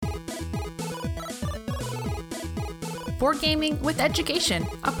Board Gaming with Education,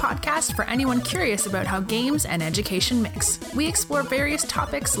 a podcast for anyone curious about how games and education mix. We explore various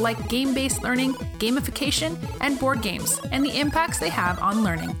topics like game-based learning, gamification, and board games, and the impacts they have on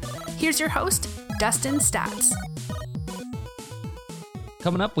learning. Here's your host, Dustin Stats.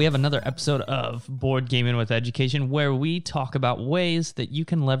 Coming up, we have another episode of Board Gaming with Education where we talk about ways that you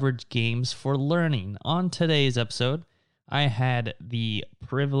can leverage games for learning. On today's episode, I had the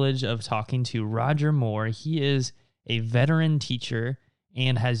privilege of talking to Roger Moore. He is a veteran teacher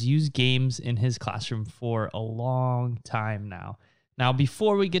and has used games in his classroom for a long time now. Now,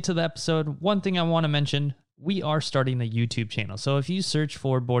 before we get to the episode, one thing I want to mention, we are starting a YouTube channel. So if you search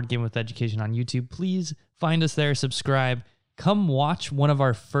for Board Game with Education on YouTube, please find us there, subscribe. Come watch one of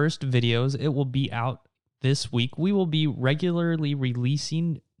our first videos. It will be out this week. We will be regularly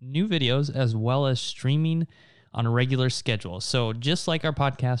releasing new videos as well as streaming on a regular schedule. So just like our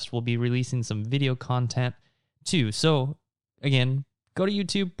podcast, we'll be releasing some video content too. So again, go to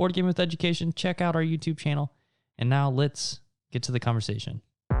YouTube, Board Game with Education, check out our YouTube channel. And now let's get to the conversation.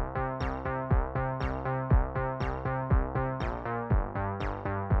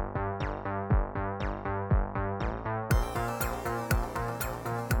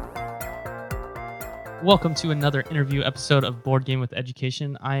 Welcome to another interview episode of Board Game with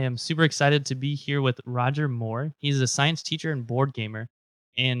Education. I am super excited to be here with Roger Moore. He's a science teacher and board gamer,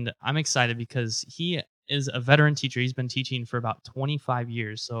 and I'm excited because he is a veteran teacher. He's been teaching for about 25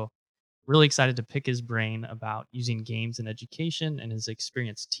 years, so really excited to pick his brain about using games in education and his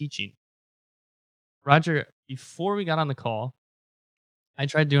experience teaching. Roger, before we got on the call, I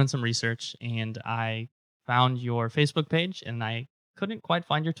tried doing some research, and I found your Facebook page, and I couldn't quite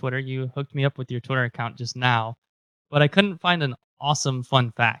find your Twitter. You hooked me up with your Twitter account just now, but I couldn't find an awesome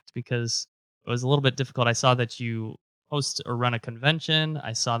fun fact because it was a little bit difficult. I saw that you host or run a convention.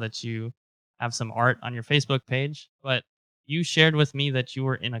 I saw that you have some art on your Facebook page, but you shared with me that you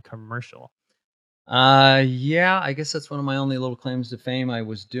were in a commercial. Yeah, I guess that's one of my only little claims to fame. I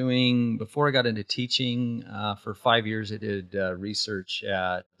was doing, before I got into teaching, for 5 years, I did research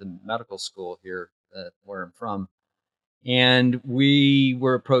at the medical school here where I'm from. And we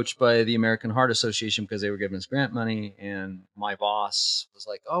were approached by the American Heart Association because they were giving us grant money. And my boss was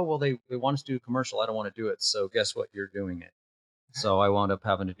like, oh, well, they want us to do a commercial. I don't want to do it. So guess what? You're doing it. So I wound up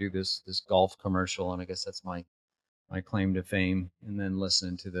having to do this golf commercial. And I guess that's my claim to fame. And then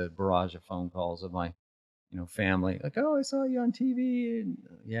listening to the barrage of phone calls of my, family. Like, oh, I saw you on TV. And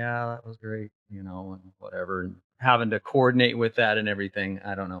yeah, that was great, and whatever. And having to coordinate with that and everything.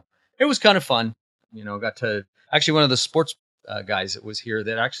 I don't know. It was kind of fun. Got to actually one of the sports guys that was here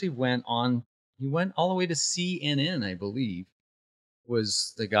that actually went all the way to CNN, I believe,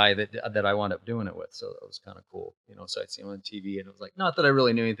 was the guy that I wound up doing it with. So that was kind of cool. So I'd see him on TV and it was like, not that I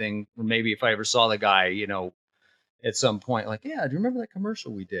really knew anything. Maybe if I ever saw the guy, at some point, like, yeah, do you remember that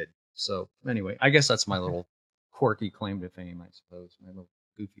commercial we did? So anyway, I guess that's my little quirky claim to fame, I suppose, my little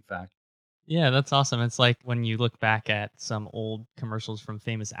goofy fact. Yeah, that's awesome. It's like when you look back at some old commercials from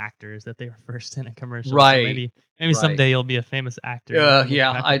famous actors that they were first in a commercial. Right. So maybe right. Someday you'll be a famous actor.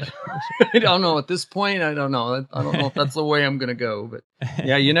 Yeah. I don't know. At this point, I don't know. I don't know if that's the way I'm going to go. But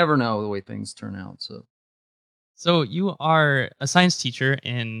yeah, you never know the way things turn out. So you are a science teacher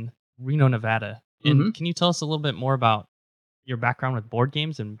in Reno, Nevada. And Can you tell us a little bit more about your background with board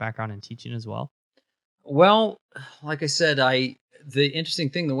games and background in teaching as well? Well, like I said, the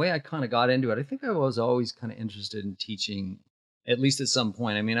interesting thing, the way I kind of got into it, I think I was always kind of interested in teaching, at least at some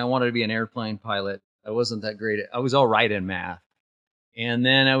point. I mean, I wanted to be an airplane pilot. I wasn't that great I was all right in math. And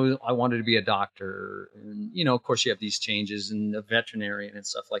then I wanted to be a doctor. And, of course, you have these changes and a veterinarian and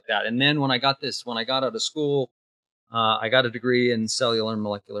stuff like that. And then when I got out of school, I got a degree in cellular and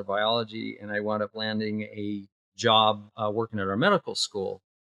molecular biology, and I wound up landing a job working at our medical school.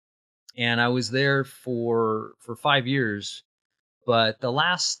 And I was there for 5 years. But the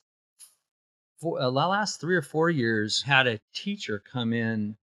last 3 or 4 years had a teacher come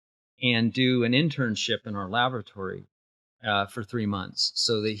in and do an internship in our laboratory for 3 months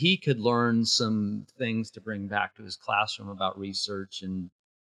so that he could learn some things to bring back to his classroom about research and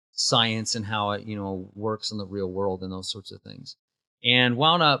science and how it, works in the real world and those sorts of things. And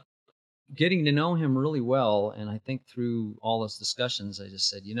wound up getting to know him really well. And I think through all those discussions, I just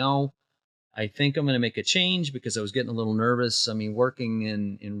said, I think I'm going to make a change because I was getting a little nervous. I mean, working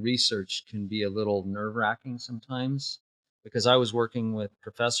in research can be a little nerve-wracking sometimes because I was working with a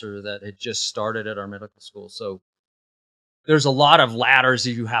professor that had just started at our medical school. So there's a lot of ladders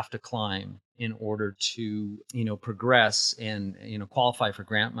that you have to climb in order to, progress and, qualify for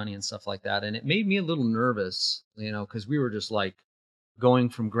grant money and stuff like that. And it made me a little nervous, because we were just like going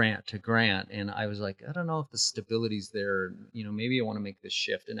from grant to grant. And I was like, I don't know if the stability's there. Maybe I want to make this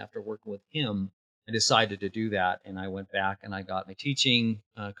shift. And after working with him, I decided to do that. And I went back and I got my teaching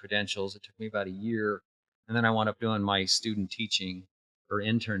credentials. It took me about a year. And then I wound up doing my student teaching or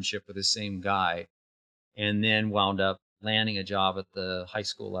internship with the same guy. And then wound up landing a job at the high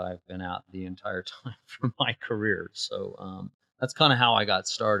school that I've been at the entire time for my career. So that's kind of how I got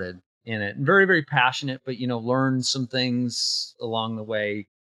started in it. Very, very passionate, but learned some things along the way.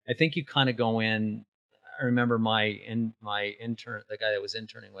 I think you kind of go in. I remember my intern, the guy that was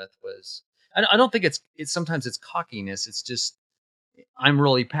interning with, was. I don't think it's sometimes it's cockiness. It's just I'm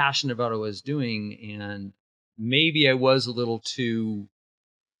really passionate about what I was doing, and maybe I was a little too,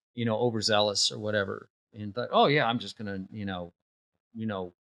 overzealous or whatever, and thought, oh yeah, I'm just gonna,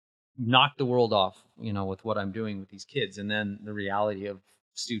 knock the world off, with what I'm doing with these kids. And then the reality of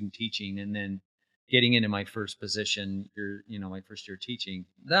student teaching, and then getting into my first position, my first year teaching,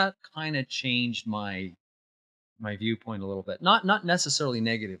 that kind of changed my viewpoint a little bit. Not necessarily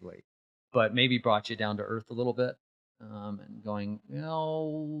negatively, but maybe brought you down to earth a little bit, and going,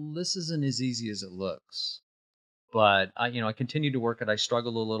 this isn't as easy as it looks. But I continued to work it. I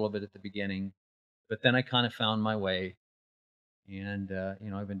struggled a little bit at the beginning, but then I kind of found my way. And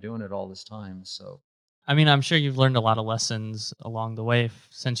I've been doing it all this time. So I mean, I'm sure you've learned a lot of lessons along the way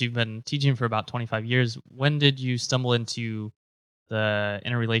since you've been teaching for about 25 years. When did you stumble into the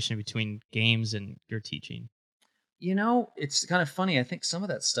interrelation between games and your teaching? It's kind of funny. I think some of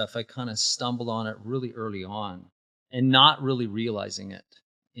that stuff I kind of stumbled on it really early on, and not really realizing it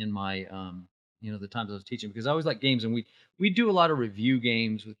in my the times I was teaching, because I always like games, and we do a lot of review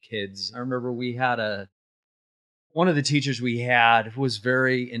games with kids. I remember we had one of the teachers we had was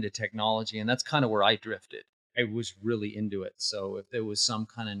very into technology, and that's kind of where I drifted. I was really into it. So if there was some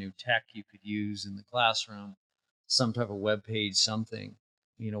kind of new tech you could use in the classroom, some type of web page, something,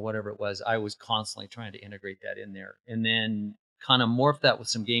 whatever it was, I was constantly trying to integrate that in there. And then kind of morph that with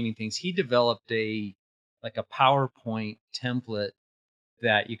some gaming things. He developed a PowerPoint template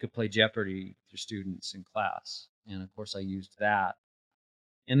that you could play Jeopardy with your students in class. And of course I used that.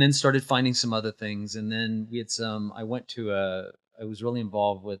 And then started finding some other things. And then we had I was really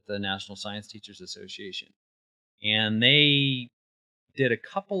involved with the National Science Teachers Association. And they did a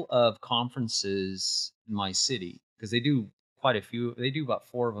couple of conferences in my city, because they do quite a few. They do about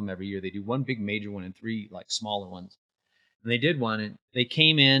 4 of them every year. They do one big major one and 3 smaller ones. And they did one, and they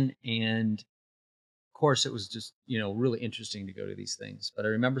came in, and of course it was just, really interesting to go to these things. But I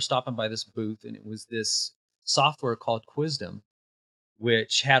remember stopping by this booth, and it was this software called Quizdom,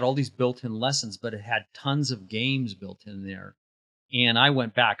 which had all these built-in lessons, but it had tons of games built in there. And I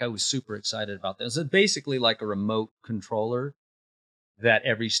went back. I was super excited about this. It's basically like a remote controller that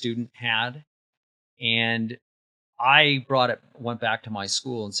every student had. And I went back to my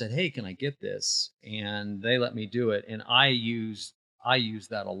school and said, hey, can I get this? And they let me do it. And I used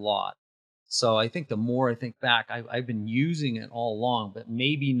that a lot. So I think the more I think back, I've been using it all along, but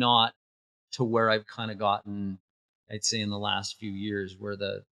maybe not to where I've kind of gotten, I'd say, in the last few years, where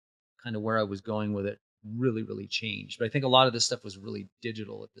where I was going with it really, really changed. But I think a lot of this stuff was really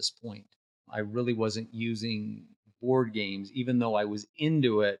digital at this point. I really wasn't using board games, even though I was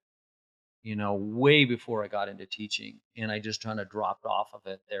into it, way before I got into teaching. And I just kind of dropped off of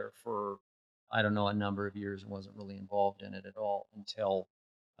it there for, I don't know, a number of years, and wasn't really involved in it at all until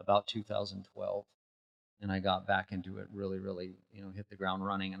about 2012. And I got back into it really, really, hit the ground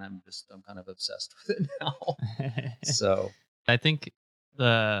running, and I'm kind of obsessed with it now. So I think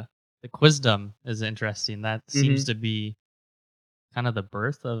the Quizdom is interesting. That seems to be kind of the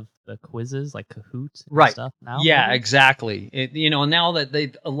birth of the quizzes, like Kahoot and stuff now. Yeah, maybe? Exactly. And now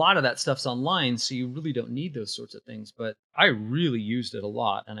that a lot of that stuff's online, so you really don't need those sorts of things. But I really used it a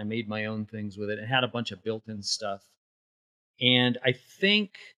lot, and I made my own things with it. It had a bunch of built-in stuff. And I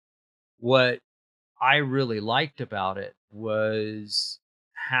think what I really liked about it was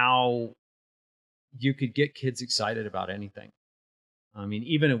how you could get kids excited about anything. I mean,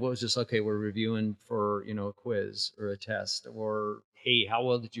 even if it was just, okay, we're reviewing for, a quiz or a test, or, hey, how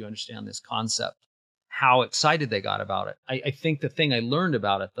well did you understand this concept? How excited they got about it. I think the thing I learned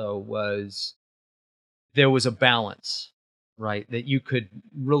about it, though, was there was a balance, right? That you could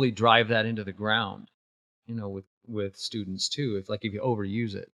really drive that into the ground, with students too. If you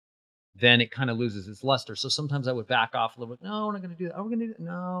overuse it, then it kind of loses its luster. So sometimes I would back off a little bit. No, we're not going to do that. Oh, we're going to do that.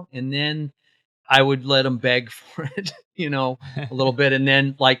 No. And then I would let them beg for it, a little bit, and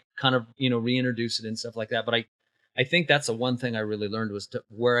then reintroduce it and stuff like that. But I think that's the one thing I really learned, was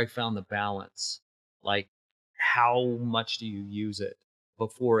where I found the balance. Like, how much do you use it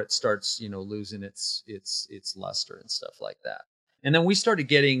before it starts, losing its luster and stuff like that. And then we started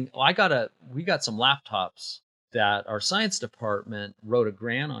getting, we got some laptops that our science department wrote a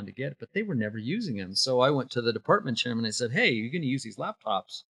grant on to get, but they were never using them. So I went to the department chairman and I said, hey, you're going to use these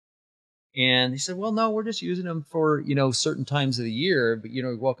laptops? And he said, well, no, we're just using them for, certain times of the year, but,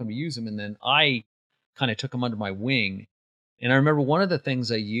 you're welcome to use them. And then I kind of took them under my wing. And I remember one of the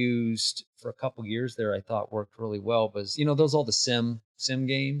things I used for a couple years there, I thought worked really well was, those all the sim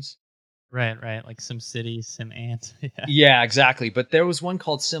games. Right. Like SimCity, SimAnt. Yeah, exactly. But there was one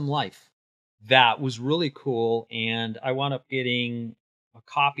called Sim Life that was really cool. And I wound up getting a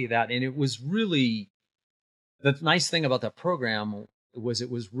copy of that. And it was really, the nice thing about that program was it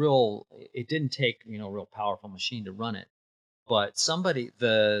didn't take, a real powerful machine to run it. But somebody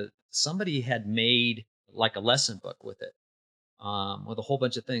had made like a lesson book with it. With a whole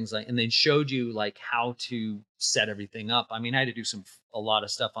bunch of things, and then showed you like how to set everything up. I mean, I had to do a lot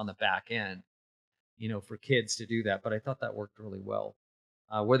of stuff on the back end, for kids to do that. But I thought that worked really well,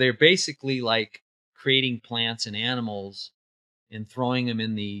 where they're basically like creating plants and animals and throwing them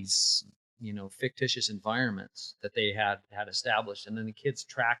in these, fictitious environments that they had established, and then the kids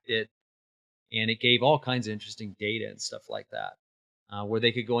tracked it, and it gave all kinds of interesting data and stuff like that. Where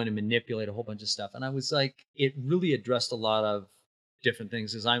they could go in and manipulate a whole bunch of stuff. And I was like, it really addressed a lot of different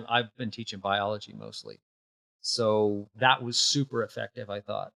things, because I've been teaching biology mostly. So that was super effective, I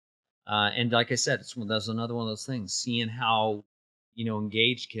thought. And like I said, that's another one of those things, seeing how,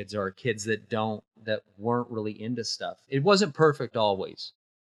 engaged kids are, kids that weren't really into stuff. It wasn't perfect always,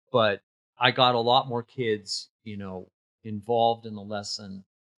 but I got a lot more kids, involved in the lesson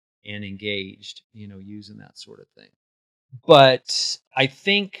and engaged, using that sort of thing. But I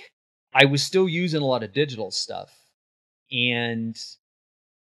think I was still using a lot of digital stuff and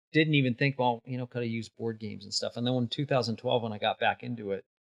didn't even think, well, could I use board games and stuff? And then in 2012, when I got back into it,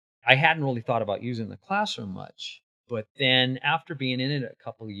 I hadn't really thought about using the classroom much. But then after being in it a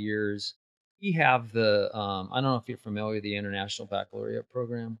couple of years, we have I don't know if you're familiar with the International Baccalaureate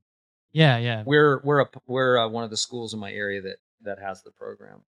program. Yeah. We're one of the schools in my area that has the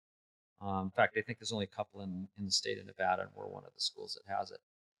program. In fact, I think there's only a couple in the state of Nevada, and we're one of the schools that has it.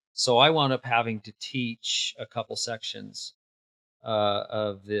 So I wound up having to teach a couple sections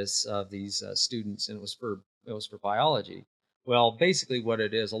of these students, and it was for biology. Well, basically what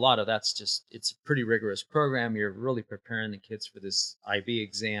it is, a lot of it's a pretty rigorous program. You're really preparing the kids for this IB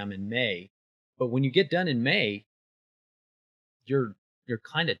exam in May. But when you get done in May, you're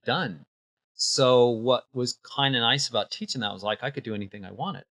kind of done. So what was kind of nice about teaching that was like I could do anything I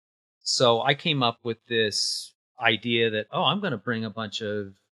wanted. So I came up with this idea that, I'm going to bring a bunch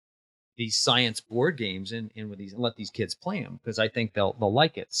of these science board games in with these and let these kids play them, because I think they'll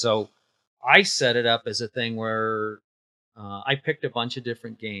like it. So I set it up as a thing where I picked a bunch of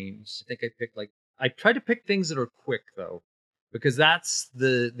different games. I think I tried to pick things that are quick, though, because that's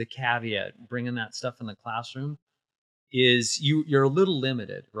the caveat. Bringing that stuff in the classroom is you're a little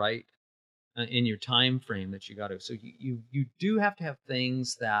limited, right, in your time frame that you got to. So you do have to have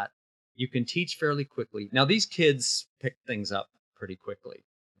things that you can teach fairly quickly. Now, these kids pick things up pretty quickly,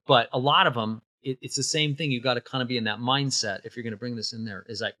 but a lot of them, it's the same thing. You got to kind of be in that mindset if you're going to bring this in there.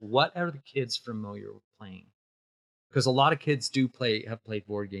 Is like, what are the kids familiar with playing? Because a lot of kids have played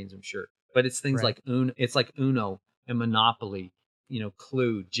board games, I'm sure, but it's things like Uno. It's like Uno and Monopoly,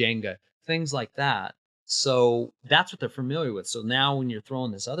 Clue, Jenga, things like that. So that's what they're familiar with. So now when you're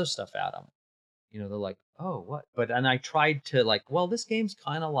throwing this other stuff at them, they're like, oh, what? And I tried to well, this game's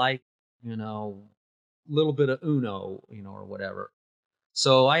kind of like, little bit of Uno, or whatever.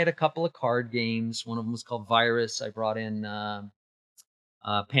 So I had a couple of card games. One of them was called Virus. I brought in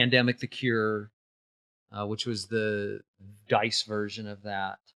Pandemic: The Cure, which was the dice version of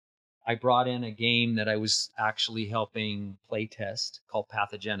that. I brought in a game that I was actually helping play test called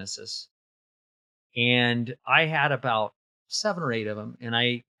Pathogenesis. And I had about 7 or 8 of them, and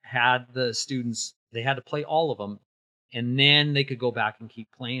I had the students, they had to play all of them, and then they could go back and keep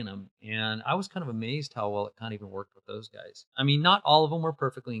playing them. And I was kind of amazed how well it kind of even worked with those guys. I mean, not all of them were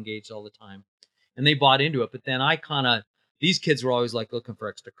perfectly engaged all the time, and they bought into it. But then these kids were always like looking for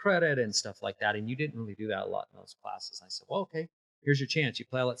extra credit and stuff like that, and you didn't really do that a lot in those classes. And I said, well, okay, here's your chance. You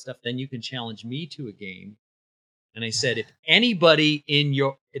play all that stuff, then you can challenge me to a game. And I said, if anybody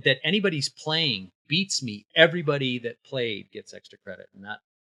anybody's playing beats me, everybody that played gets extra credit. And that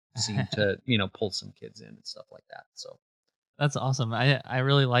seemed to, pull some kids in and stuff like that. So that's awesome. I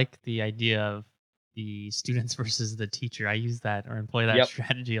really like the idea of the students versus the teacher. I use that or employ that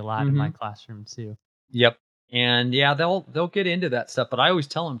strategy a lot in my classroom too. Yep. And yeah, they'll get into that stuff. But I always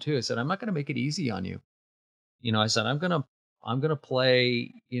tell them too, I said, I'm not going to make it easy on you. I said, I'm going to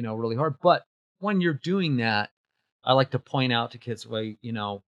play, really hard. But when you're doing that, I like to point out to kids,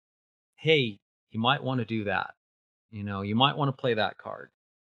 well, hey, you might want to do that. You might want to play that card.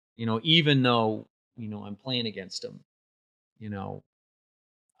 Even though, I'm playing against them, you know,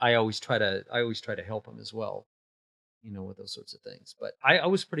 I always try to help them as well, with those sorts of things. But I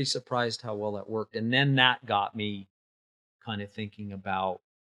was pretty surprised how well that worked. And then that got me kind of thinking about,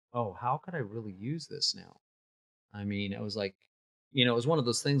 oh, how could I really use this now? I mean, it was like, it was one of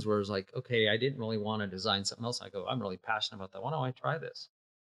those things where it was like, okay, I didn't really want to design something else. I go, I'm really passionate about that. Why don't I try this?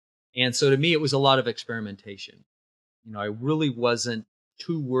 And so to me, it was a lot of experimentation. I really wasn't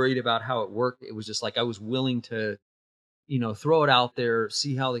too worried about how it worked. It was just like I was willing to, throw it out there,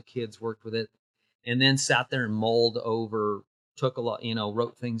 see how the kids worked with it, and then sat there and mulled over, took a lot,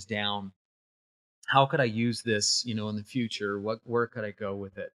 wrote things down. How could I use this, in the future? Where could I go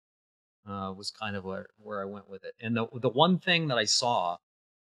with it? Was kind of where I went with it. And the one thing that I saw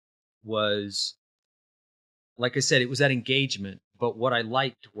was, like I said, it was that engagement. But what I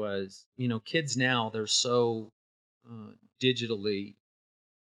liked was, kids now, they're so digitally,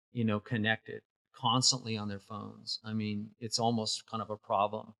 connected, constantly on their phones. I mean, it's almost kind of a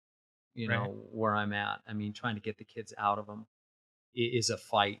problem, Right. where I'm at. I mean, trying to get the kids out of them is a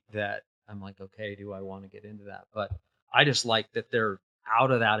fight that I'm like, okay, do I want to get into that? But I just like that they're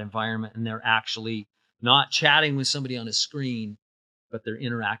out of that environment and they're actually not chatting with somebody on a screen, but they're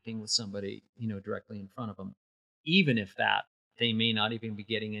interacting with somebody, directly in front of them, even if that they may not even be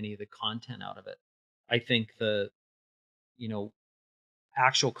getting any of the content out of it. I think the, you know,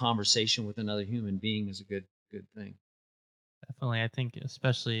 actual conversation with another human being is a good thing. Definitely. I think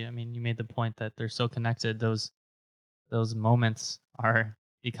especially, I mean, you made the point that they're so connected. Those moments are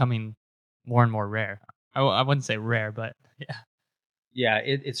becoming more and more rare. I wouldn't say rare, but yeah. Yeah,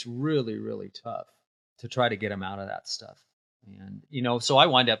 it's really, really tough to try to get them out of that stuff. And, so I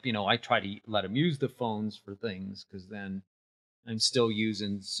wind up, I try to let them use the phones for things because then I'm still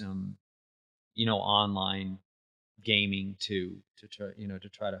using some, online gaming to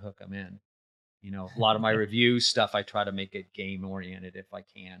try to hook them in. A lot of my review stuff, I try to make it game oriented if I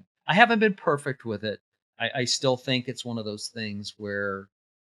can. I haven't been perfect with it. I still think it's one of those things where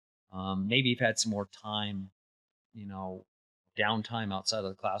maybe if I had some more time, you know, downtime outside of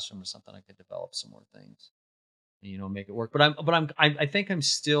the classroom or something, I could develop some more things, make it work. But I think I'm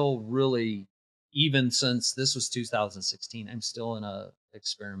still really, even since this was 2016, I'm still in a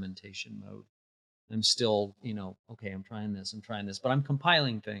experimentation mode. I'm still, okay, I'm trying this, but I'm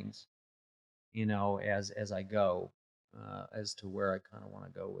compiling things, as I go, as to where I kind of want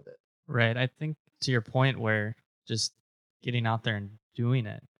to go with it. Right. I think to your point where just getting out there and doing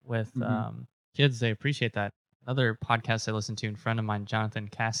it with Hmm. kids, they appreciate that. Another podcast I listen to, a friend of mine, Jonathan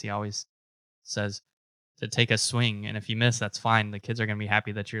Cassie, always says to take a swing, and if you miss, that's fine. The kids are going to be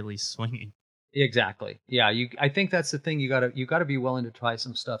happy that you're at least swinging. Exactly. Yeah. I think that's the thing. You gotta be willing to try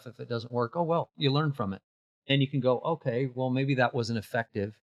some stuff. If it doesn't work, oh well, you learn from it, and you can go, okay, well maybe that wasn't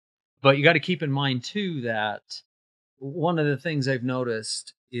effective. But you got to keep in mind too that one of the things I've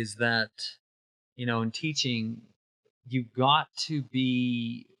noticed is that, in teaching, you've got to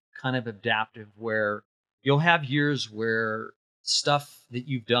be kind of adaptive where you'll have years where stuff that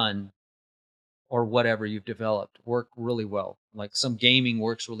you've done or whatever you've developed work really well. Like some gaming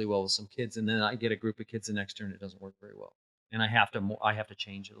works really well with some kids, and then I get a group of kids the next year and it doesn't work very well, and I have to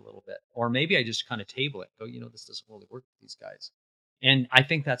change it a little bit, or maybe I just kind of table it, go, this doesn't really work with these guys, and I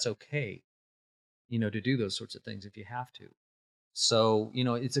think that's okay, to do those sorts of things if you have to. So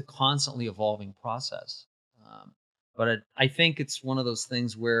it's a constantly evolving process, but I think it's one of those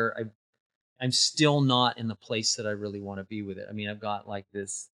things where I'm still not in the place that I really want to be with it. I mean, I've got like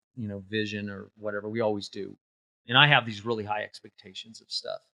this, vision or whatever. We always do. And I have these really high expectations of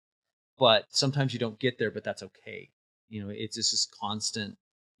stuff. But sometimes you don't get there, but that's okay. It's just this constant,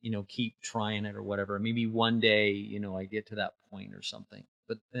 keep trying it or whatever. Maybe one day, I get to that point or something.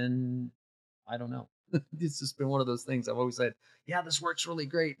 But then I don't know. It's just been one of those things I've always said, yeah, this works really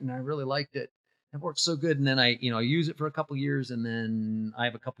great and I really liked it. It works so good. And then I use it for a couple years and then I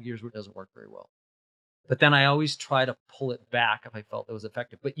have a couple years where it doesn't work very well. But then I always try to pull it back if I felt it was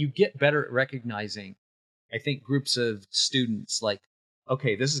effective. But you get better at recognizing, I think, groups of students like,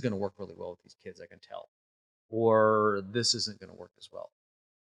 okay, this is going to work really well with these kids, I can tell. Or this isn't going to work as well.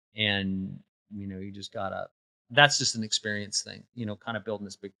 And, you just that's just an experience thing, kind of building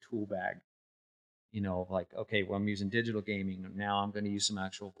this big tool bag, like, okay, well, I'm using digital gaming. Now I'm going to use some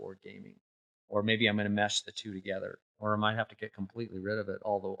actual board gaming. Or maybe I'm going to mesh the two together. Or I might have to get completely rid of it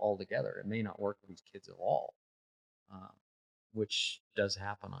altogether. It may not work with these kids at all, um, which does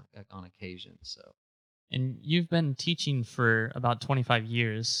happen on occasion. So, And you've been teaching for about 25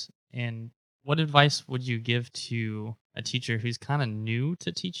 years. And What advice would you give to a teacher who's kind of new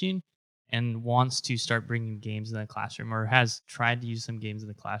to teaching and wants to start bringing games in the classroom, or has tried to use some games in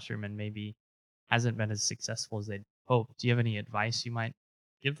the classroom and maybe hasn't been as successful as they'd hoped? Do you have any advice you might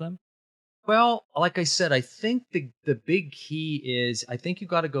give them? Well, like I said, I think the big key is I think you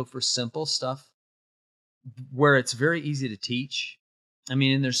got to go for simple stuff where it's very easy to teach. I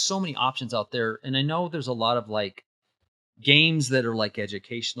mean, and there's so many options out there, and I know there's a lot of like games that are like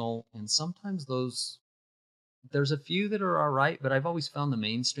educational, and sometimes those there's a few that are all right, but I've always found the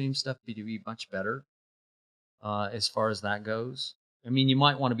mainstream stuff to be much better as far as that goes. I mean, you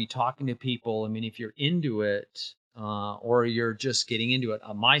might want to be talking to people. I mean, if you're into it or you're just getting into it,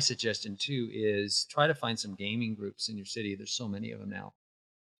 my suggestion too is try to find some gaming groups in your city. There's so many of them now,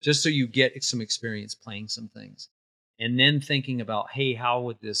 just so you get some experience playing some things, and then thinking about, hey, how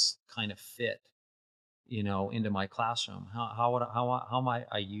would this kind of fit, into my classroom? How might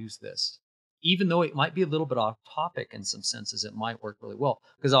I use this? Even though it might be a little bit off topic in some senses, it might work really well.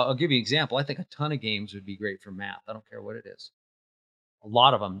 Because I'll give you an example. I think a ton of games would be great for math. I don't care what it is. A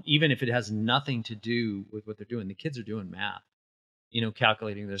lot of them, even if it has nothing to do with what they're doing, the kids are doing math,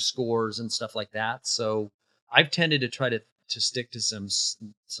 calculating their scores and stuff like that. So I've tended to try to stick to some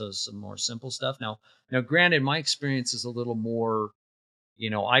more simple stuff. Now, granted, my experience is a little more.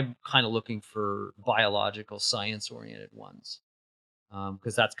 I'm kind of looking for biological science oriented ones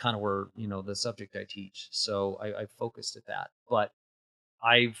because that's kind of where the subject I teach. So I focused at that. But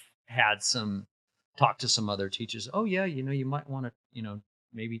I've had some talk to some other teachers. Oh yeah, you might want to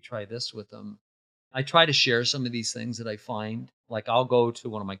maybe try this with them. I try to share some of these things that I find. Like I'll go to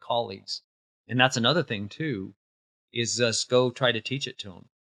one of my colleagues, and that's another thing too, is just go try to teach it to them.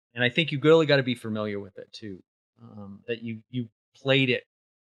 And I think you really got to be familiar with it too. That you played it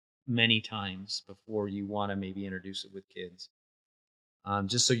many times before you want to maybe introduce it with kids,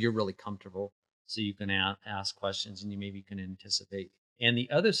 just so you're really comfortable, so you can ask questions and you maybe can anticipate. And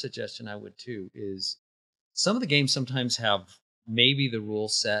the other suggestion I would too is some of the games sometimes have maybe the rule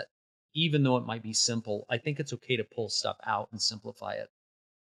set, even though it might be simple. I think it's okay to pull stuff out and simplify it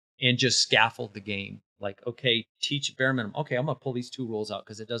and just scaffold the game. Like, okay, teach bare minimum. Okay, I'm going to pull these two rules out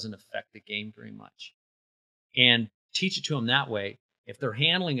because it doesn't affect the game very much. And teach it to them that way. If they're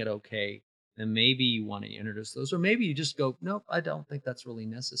handling it okay, then maybe you want to introduce those, or maybe you just go, nope, I don't think that's really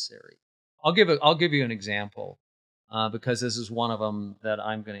necessary. I'll give you an example because this is one of them that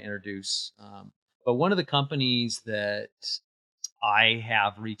I'm going to introduce. But one of the companies that I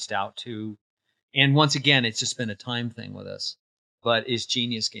have reached out to, and once again, it's just been a time thing with us, but is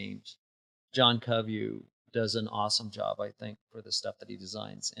Genius Games. John Covey does an awesome job, I think, for the stuff that he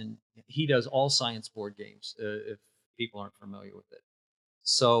designs. And he does all science board games, if people aren't familiar with it.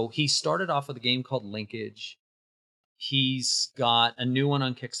 So he started off with a game called Linkage. He's got a new one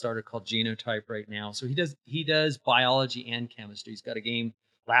on Kickstarter called Genotype right now. So he does biology and chemistry. He's got a game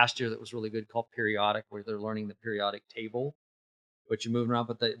last year that was really good called Periodic, where they're learning the periodic table, but you're moving around,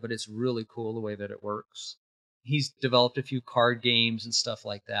 but it's really cool the way that it works. He's developed a few card games and stuff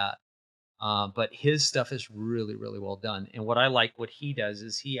like that. But his stuff is really, really well done. And what I like what he does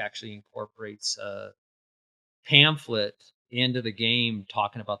is he actually incorporates a pamphlet into the game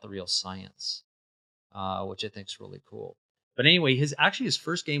talking about the real science, which I think is really cool. But anyway, his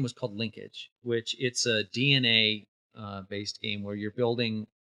first game was called Linkage, which it's a DNA based game where you're building.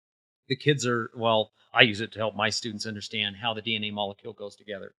 The kids I use it to help my students understand how the DNA molecule goes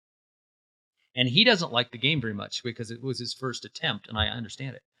together. And he doesn't like the game very much because it was his first attempt, and I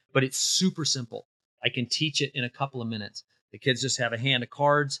understand it. But it's super simple. I can teach it in a couple of minutes. The kids just have a hand of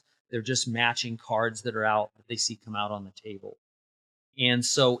cards. They're just matching cards that are out that they see come out on the table. And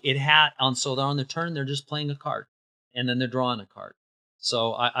so so they're on their turn, they're just playing a card, and then they're drawing a card.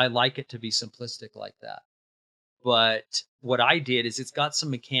 So I like it to be simplistic like that. But what I did is it's got some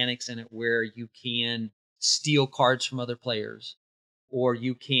mechanics in it where you can steal cards from other players, or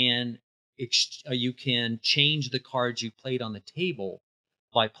you can change the cards you played on the table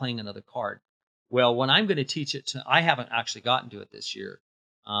by playing another card. Well, when I'm going to teach it I haven't actually gotten to it this year,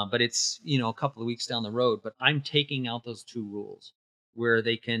 but it's a couple of weeks down the road. But I'm taking out those two rules where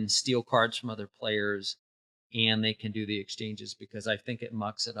they can steal cards from other players and they can do the exchanges, because I think it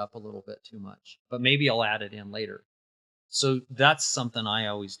mucks it up a little bit too much. But maybe I'll add it in later. So that's something I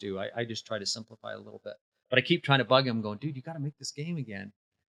always do. I just try to simplify a little bit. But I keep trying to bug him, going, dude, you got to make this game again.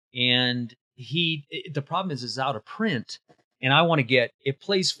 And the problem is it's out of print, and I want to get it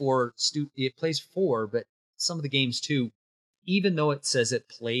plays four, but some of the games too, even though it says it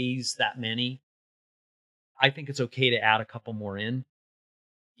plays that many, I think it's okay to add a couple more in.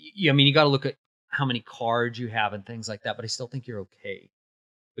 I mean, you got to look at how many cards you have and things like that, but I still think you're okay.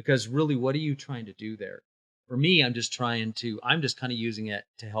 Because really, what are you trying to do there? For me, I'm just kind of using it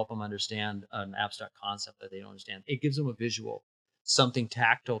to help them understand an abstract concept that they don't understand. It gives them a visual, something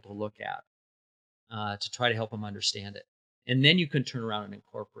tactile to look at, to try to help them understand it. And then you can turn around and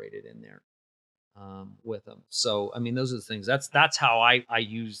incorporate it in there with them. So, I mean, those are the things. That's how I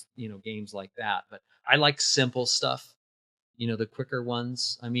use, games like that. But I like simple stuff, the quicker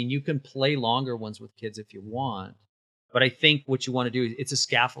ones. I mean, you can play longer ones with kids if you want. But I think what you want to do, it's a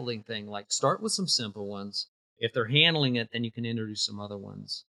scaffolding thing. Like, start with some simple ones. If they're handling it, then you can introduce some other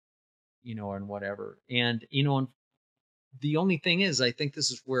ones, and whatever. And, and the only thing is, I think this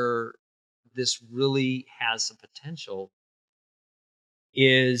is where this really has some potential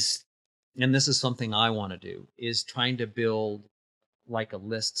is, and this is something I want to do, is trying to build like a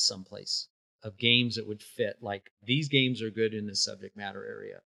list someplace of games that would fit. Like, these games are good in this subject matter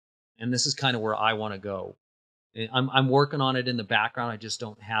area. And this is kind of where I want to go. I'm working on it in the background. I just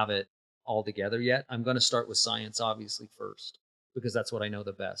don't have it all together yet. I'm going to start with science, obviously, first, because that's what I know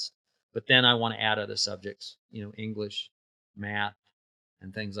the best. But then I want to add other subjects, English, math,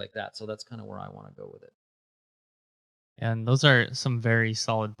 and things like that. So that's kind of where I want to go with it. And those are some very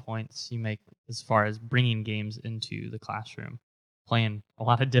solid points you make as far as bringing games into the classroom, playing a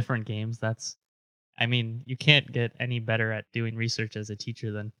lot of different games. You can't get any better at doing research as a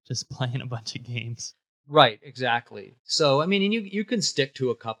teacher than just playing a bunch of games. Right, exactly. So, I mean, and you can stick to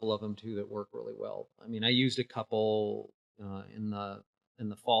a couple of them too that work really well. I mean, I used a couple in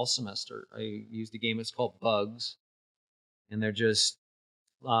the fall semester. I used a game. It's called Bugs, and they're just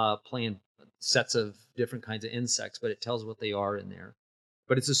playing sets of different kinds of insects, but it tells what they are in there.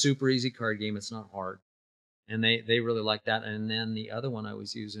 But it's a super easy card game. It's not hard, and they really like that. And then the other one I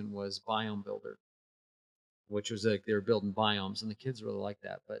was using was Biome Builder, which was like they were building biomes, and the kids really like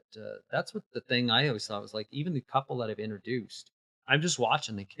that. But that's what the thing I always thought was like, even the couple that I've introduced, I'm just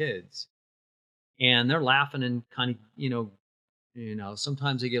watching the kids, and they're laughing and kind of,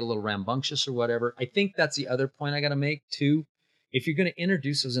 sometimes they get a little rambunctious or whatever. I think that's the other point I got to make too. If you're going to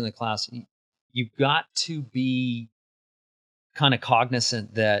introduce those in the class, you've got to be kind of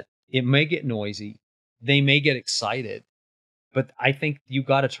cognizant that it may get noisy, they may get excited, but I think you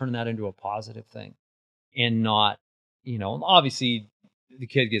got to turn that into a positive thing. And not, obviously the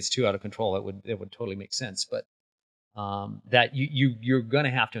kid gets too out of control. It would totally make sense. But that you're going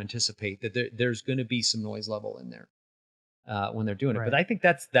to have to anticipate that there's going to be some noise level in there when they're doing it. Right. But I think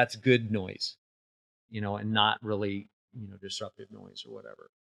that's good noise, and not really, disruptive noise or whatever.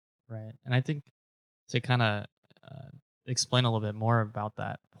 Right. And I think to kind of explain a little bit more about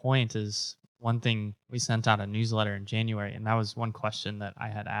that point is one thing we sent out a newsletter in January, and that was one question that I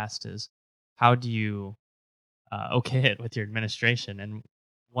had asked is, how do you okay it with your administration? And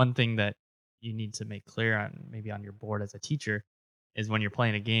one thing that you need to make clear on maybe on your board as a teacher is when you're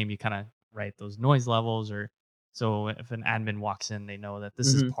playing a game, you kind of write those noise levels, or so if an admin walks in, they know that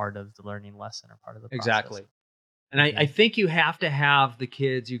this is part of the learning lesson or part of the process. Exactly. And I think you have to have the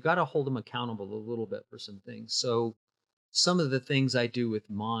kids, you've got to hold them accountable a little bit for some things. So some of the things I do with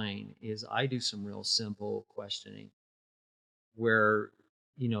mine is I do some real simple questioning where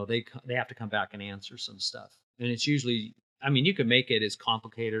they have to come back and answer some stuff. And it's usually, I mean, you can make it as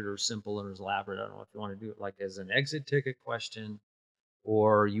complicated or simple or as elaborate. I don't know if you want to do it like as an exit ticket question,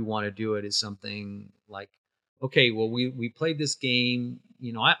 or you want to do it as something like, okay, well, we played this game.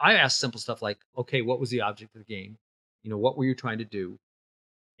 I ask simple stuff like, okay, what was the object of the game? What were you trying to do?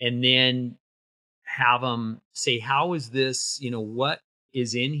 And then have them say, how is this, what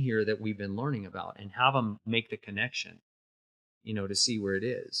is in here that we've been learning about, and have them make the connection, to see where it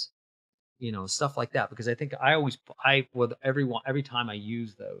is, stuff like that. Because I think with every time I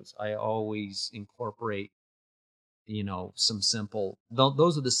use those, I always incorporate, some simple,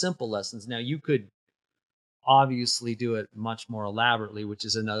 those are the simple lessons. Now you could obviously do it much more elaborately, which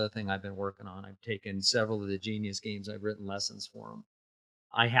is another thing I've been working on. I've taken several of the Genius games, I've written lessons for them.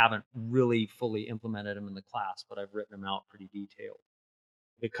 I haven't really fully implemented them in the class, but I've written them out pretty detailed,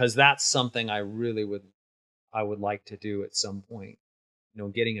 because that's something I would like to do at some point,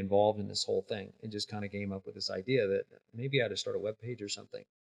 getting involved in this whole thing, and just kind of came up with this idea that maybe I ought to start a web page or something.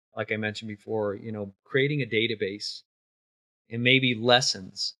 Like I mentioned before, creating a database and maybe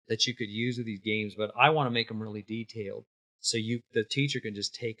lessons that you could use with these games, but I want to make them really detailed so the teacher can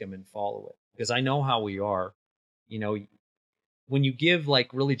just take them and follow it. Because I know how we are, when you give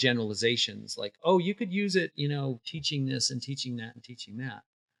like really generalizations, like, oh, you could use it, teaching this and teaching that and teaching that.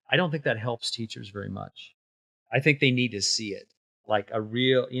 I don't think that helps teachers very much. I think they need to see it like a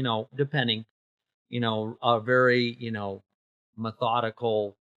real, depending, a very,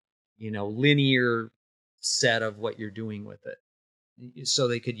 methodical, linear set of what you're doing with it. so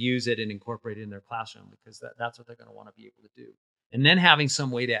they could use it and incorporate it in their classroom, because that's what they're going to want to be able to do. And then having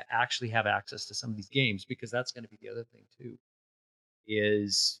some way to actually have access to some of these games, because that's going to be the other thing too,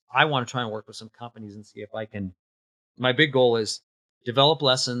 is I want to try and work with some companies and see if I can. My big goal is develop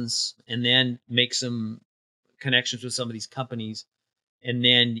lessons and then make some connections with some of these companies, and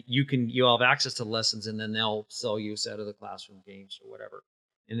then you'll have access to the lessons, and then they'll sell you a set of the classroom games or whatever.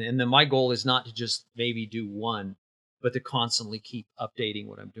 And then my goal is not to just maybe do one, but to constantly keep updating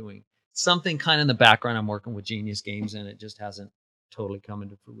what I'm doing. Something kind of in the background, I'm working with Genius Games, and it just hasn't totally come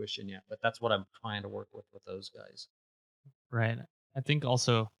into fruition yet. But that's what I'm trying to work with those guys. Right. I think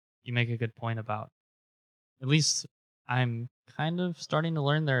also you make a good point about, at least I'm kind of starting to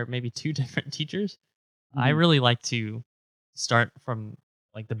learn there are maybe two different teachers. I really like to start from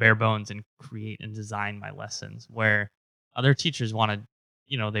like the bare bones and create and design my lessons, where other teachers want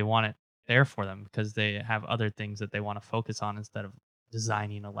to, they want it there for them because they have other things that they want to focus on instead of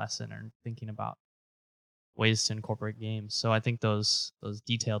designing a lesson or thinking about ways to incorporate games. So I think those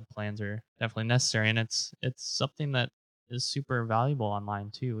detailed plans are definitely necessary, and it's something that is super valuable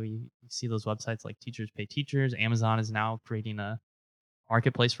online too. You see those websites like Teachers Pay Teachers. Amazon is now creating a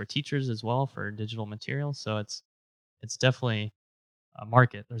marketplace for teachers as well for digital materials. So it's definitely a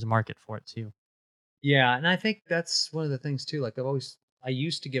market. There's a market for it too. Yeah, and I think that's one of the things too. Like I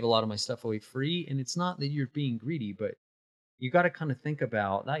used to give a lot of my stuff away free, and it's not that you're being greedy, but you got to kind of think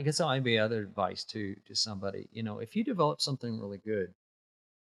about. I guess that might be other advice to somebody. If you develop something really good,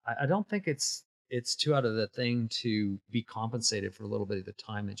 I don't think it's too out of the thing to be compensated for a little bit of the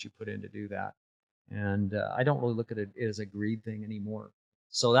time that you put in to do that. And I don't really look at it as a greed thing anymore.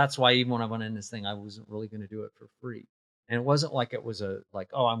 So that's why even when I went in this thing, I wasn't really going to do it for free. And it wasn't like it was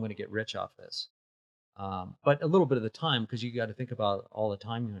oh, I'm going to get rich off this. But a little bit of the time, because you got to think about all the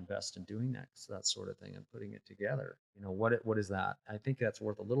time you invest in doing that sort of thing and putting it together. What is that? I think that's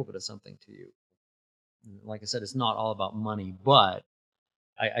worth a little bit of something to you. Like I said, it's not all about money, but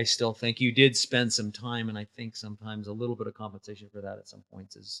I still think you did spend some time, and I think sometimes a little bit of compensation for that at some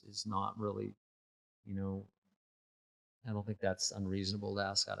points is not really, I don't think that's unreasonable to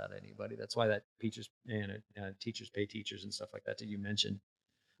ask out of anybody. That's why that teachers pay teachers and stuff like that you mentioned.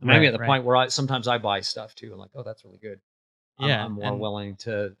 I'm at the point where sometimes I buy stuff too. I'm like, oh, that's really good. Yeah, I'm more willing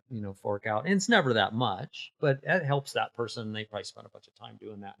to, fork out. And it's never that much, but it helps that person. They probably spent a bunch of time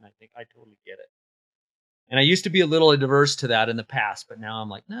doing that. And I think I totally get it. And I used to be a little adverse to that in the past, but now I'm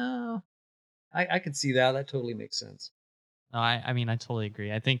like, no, I can see that. That totally makes sense. No, I mean, I totally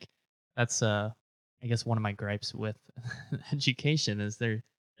agree. I think that's, I guess one of my gripes with education is there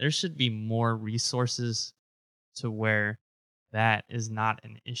should be more resources to where that is not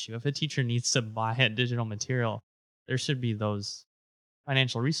an issue. If a teacher needs to buy a digital material, there should be those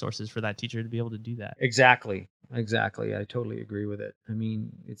financial resources for that teacher to be able to do that. Exactly. I totally agree with it. I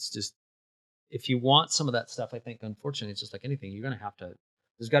mean, it's just, if you want some of that stuff, I think, unfortunately, it's just like anything. You're going to have to,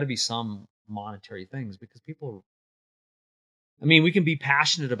 there's got to be some monetary things, because people, I mean, we can be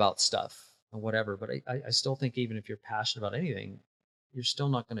passionate about stuff or whatever, but I still think even if you're passionate about anything, you're still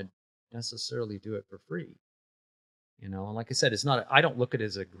not going to necessarily do it for free. And like I said, it's not, I don't look at it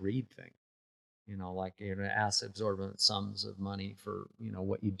as a greed thing, like you're going to ask absorbent sums of money for,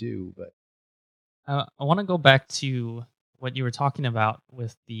 what you do. But I want to go back to what you were talking about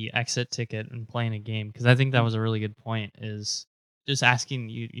with the exit ticket and playing a game, because I think that was a really good point, is just asking,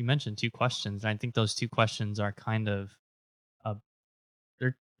 you mentioned two questions, and I think those two questions are kind of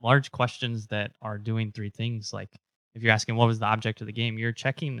they're large questions that are doing three things. Like, if you're asking what was the object of the game, you're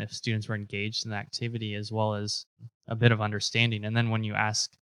checking if students were engaged in the activity as well as a bit of understanding. And then when you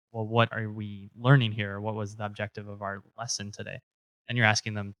ask, well, what are we learning here? What was the objective of our lesson today? And you're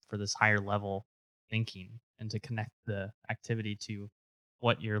asking them for this higher level thinking and to connect the activity to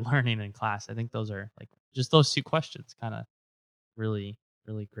what you're learning in class. I think those are like just those two questions kind of really,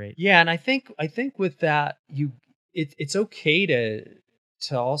 really great. Yeah. And I think with that, it's okay to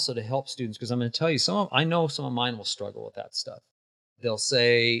also to help students, because I'm going to tell you, I know some of mine will struggle with that stuff. They'll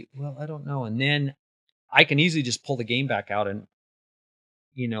say, well, I don't know. And then I can easily just pull the game back out and,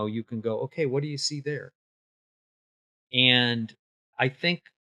 you can go, okay, what do you see there? And I think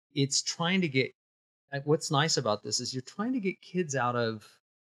it's trying to get, what's nice about this is you're trying to get kids out of,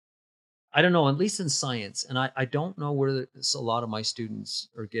 I don't know, at least in science. And I don't know where a lot of my students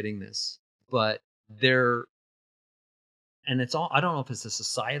are getting this, but and it's all, I don't know if it's a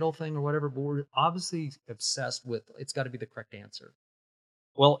societal thing or whatever, but we're obviously obsessed with, it's got to be the correct answer.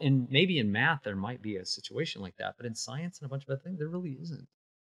 Well, maybe in math, there might be a situation like that, but in science and a bunch of other things, there really isn't.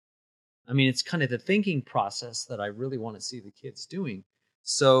 I mean, it's kind of the thinking process that I really want to see the kids doing.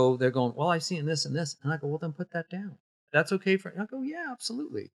 So they're going, well, I've seen this and this. And I go, well, then put that down. That's okay for, I go, yeah,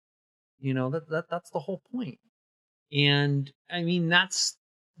 absolutely. That's the whole point. And I mean, that's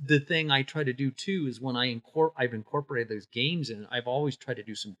the thing I try to do too, is when I've incorporated those games in, I've always tried to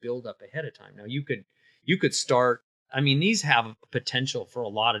do some build up ahead of time. Now you could start, I mean, these have potential for a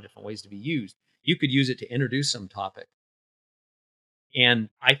lot of different ways to be used. You could use it to introduce some topic. And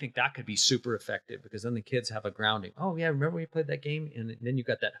I think that could be super effective, because then the kids have a grounding. Oh yeah, remember when you played that game? And then you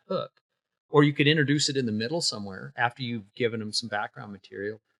got that hook. Or you could introduce it in the middle somewhere after you've given them some background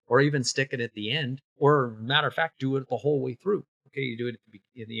material, or even stick it at the end. Or matter of fact, do it the whole way through. Okay, you do it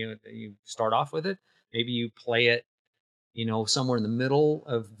at you start off with it. Maybe you play it, somewhere in the middle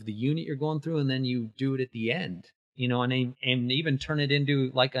of the unit you're going through, and then you do it at the end. And even turn it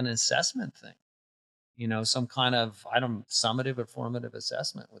into like an assessment thing. Some kind of, summative or formative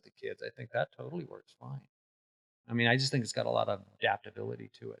assessment with the kids. I think that totally works fine. I mean, I just think it's got a lot of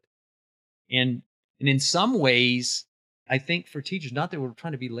adaptability to it. And in some ways, I think for teachers, not that we're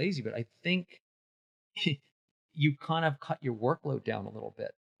trying to be lazy, but I think you kind of cut your workload down a little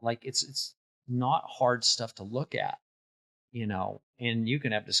bit. Like it's not hard stuff to look at, and you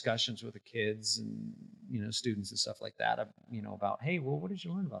can have discussions with the kids and, students and stuff like that, about, hey, well, what did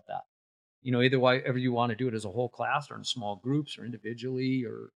you learn about that? Either whatever you want to do it as a whole class or in small groups or individually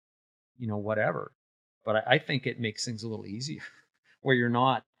or, whatever. But I think it makes things a little easier where you're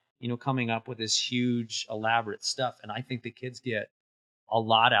not, coming up with this huge elaborate stuff. And I think the kids get a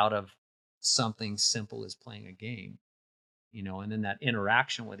lot out of something simple as playing a game, and then that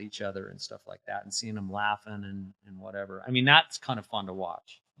interaction with each other and stuff like that, and seeing them laughing and whatever. I mean, that's kind of fun to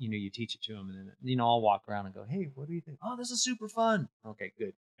watch. You teach it to them, and then, I'll walk around and go, hey, what do you think? Oh, this is super fun. Okay,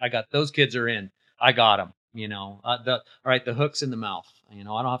 good. I got those kids are in. I got them. All right, the hook's in the mouth. I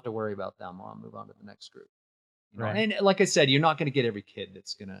don't have to worry about them. I'll move on to the next group. Right. And like I said, you're not going to get every kid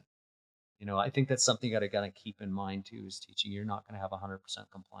that's gonna. I think that's something you got to keep in mind too, is teaching. You're not going to have 100%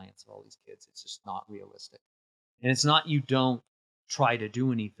 compliance of all these kids. It's just not realistic. And it's not, you don't try to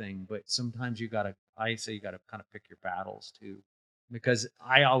do anything, but sometimes I say you got to kind of pick your battles too. Because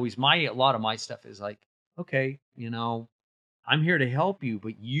a lot of my stuff is like, okay, I'm here to help you,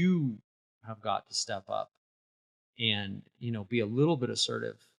 but you have got to step up and, be a little bit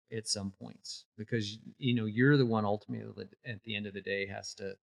assertive at some points, because, you're the one ultimately that at the end of the day has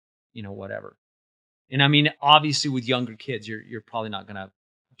to, whatever. And I mean, obviously with younger kids, you're probably not going to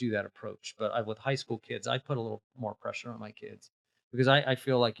do that approach. But with high school kids, I put a little more pressure on my kids, because I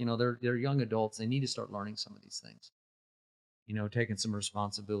feel like, they're young adults. They need to start learning some of these things, taking some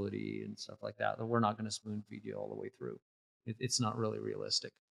responsibility and stuff like that. That we're not going to spoon feed you all the way through. It's not really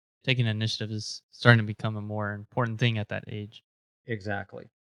realistic. Taking initiative is starting to become a more important thing at that age. Exactly.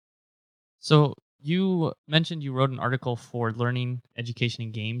 So you mentioned you wrote an article for Learning, Education,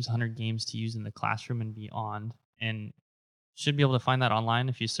 and Games, 100 games to use in the classroom and beyond, and should be able to find that online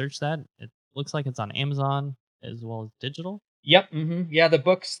if you search that. It looks like it's on Amazon as well as digital. Yep. Mm-hmm. Yeah, the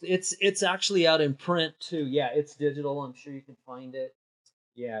books, it's actually out in print too. Yeah, it's digital. I'm sure you can find it.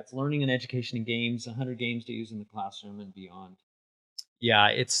 Yeah, it's Learning and Education and Games, 100 games to use in the classroom and beyond. Yeah,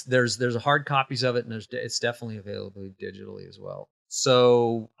 there's hard copies of it, and it's definitely available digitally as well.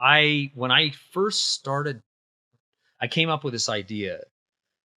 So when I first started, I came up with this idea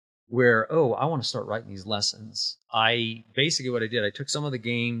where, I want to start writing these lessons. Basically what I did, I took some of the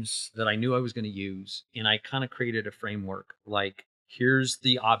games that I knew I was going to use, and I kind of created a framework. Like, here's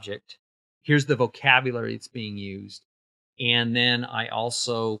the object, here's the vocabulary that's being used, and then I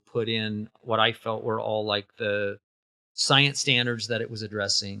also put in what I felt were all like the science standards that it was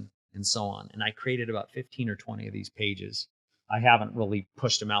addressing, and so on. And I created about 15 or 20 of these pages. I haven't really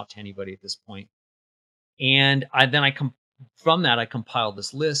pushed them out to anybody at this point. And from that, I compiled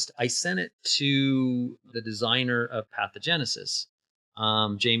this list. I sent it to the designer of Pathogenesis,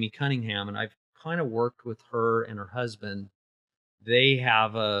 Jamie Cunningham, and I've kind of worked with her and her husband. They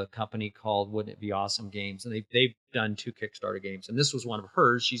have a company called Wouldn't It Be Awesome Games, and they've done 2 Kickstarter games, and this was one of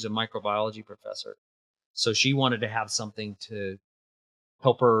hers. She's a microbiology professor, so she wanted to have something to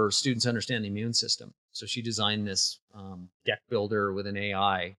help her students understand the immune system. So she designed this deck builder with an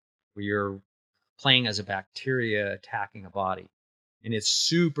AI where you're playing as a bacteria attacking a body. And it's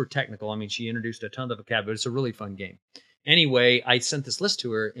super technical. I mean, she introduced a ton of vocabulary, but it's a really fun game. Anyway, I sent this list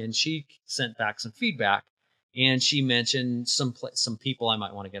to her, and she sent back some feedback, and she mentioned some people I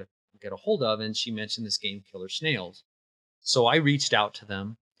might want to get a hold of, and she mentioned this game, Killer Snails. So I reached out to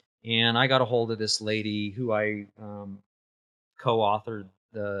them, and I got a hold of this lady who I co-authored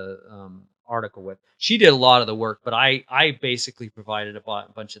the article with. She did a lot of the work, but I basically provided a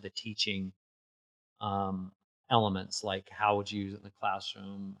bunch of the teaching elements, like how would you use it in the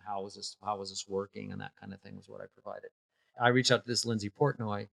classroom, how was this working, and that kind of thing was what I provided. I reached out to this Lindsay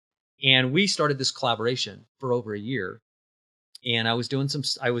Portnoy, and we started this collaboration for over a year. And I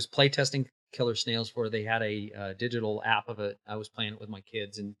was play testing Killer Snails for her. They had a digital app of it. I was playing it with my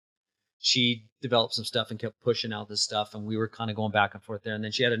kids, and she developed some stuff and kept pushing out this stuff, and we were kind of going back and forth there. And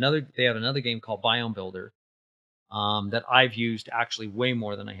then they have another game called Biome Builder that I've used actually way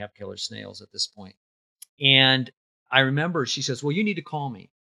more than I have Killer Snails at this point. And I remember she says, well, you need to call me.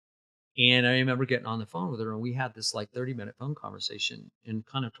 And I remember getting on the phone with her, and we had this like 30-minute phone conversation. And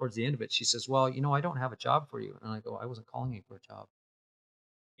kind of towards the end of it, she says, well, I don't have a job for you. And I go, I wasn't calling you for a job.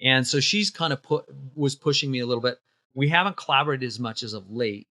 And so she's kind of was pushing me a little bit. We haven't collaborated as much as of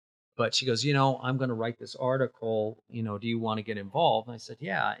late, but she goes, I'm going to write this article. Do you want to get involved? And I said,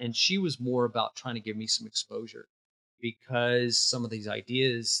 yeah. And she was more about trying to give me some exposure, because some of these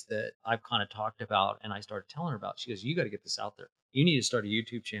ideas that I've kind of talked about and I started telling her about, she goes, you got to get this out there. You need to start a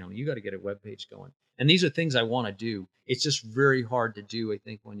YouTube channel. You got to get a webpage going. And these are things I want to do. It's just very hard to do, I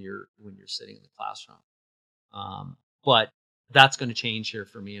think, when you're sitting in the classroom. But that's going to change here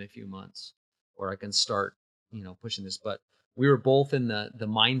for me in a few months, where I can start, pushing this. But we were both in the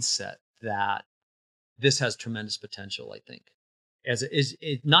mindset that this has tremendous potential, I think. As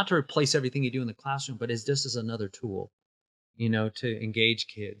not to replace everything you do in the classroom, but as just as another tool, to engage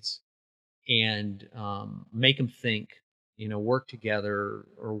kids and make them think, work together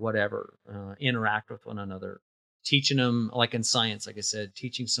or whatever, interact with one another, teaching them, like in science, like I said,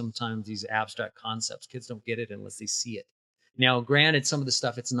 teaching sometimes these abstract concepts. Kids don't get it unless they see it. Now, granted, some of the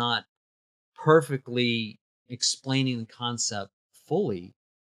stuff, it's not perfectly explaining the concept fully,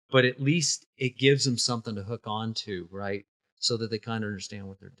 but at least it gives them something to hook on to, right? So that they kind of understand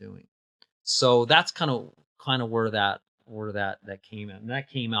what they're doing. So that's kind of where that came out. And that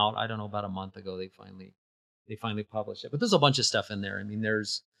came out, I don't know, about a month ago. They finally published it. But there's a bunch of stuff in there. I mean,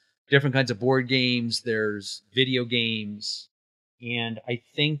 there's different kinds of board games, there's video games, and I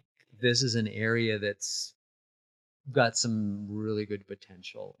think this is an area that's got some really good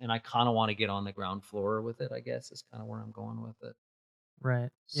potential. And I kind of want to get on the ground floor with it, I guess, is kind of where I'm going with it. Right.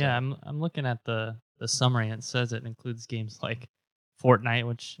 So. Yeah, I'm looking at the summary, and it says it includes games like Fortnite,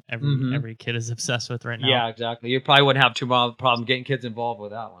 which every kid is obsessed with right now. Yeah, exactly. You probably wouldn't have too much problem getting kids involved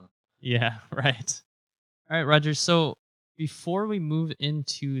with that one. Yeah, right. All right, Roger. So before we move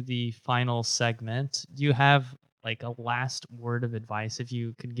into the final segment, do you have like a last word of advice, if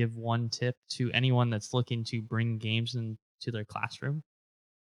you could give one tip to anyone that's looking to bring games into their classroom?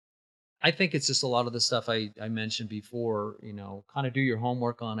 I think it's just a lot of the stuff I mentioned before, kind of do your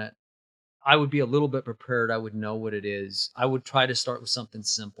homework on it. I would be a little bit prepared. I would know what it is. I would try to start with something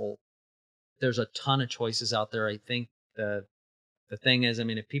simple. There's a ton of choices out there. I think the thing is,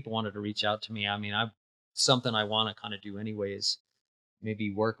 if people wanted to reach out to me, something I want to kind of do anyway is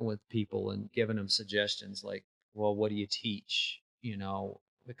maybe working with people and giving them suggestions like, well, what do you teach?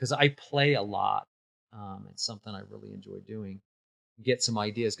 Because I play a lot. It's something I really enjoy doing. Get some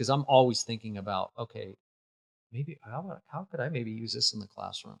ideas, because I'm always thinking about, okay, maybe how could I maybe use this in the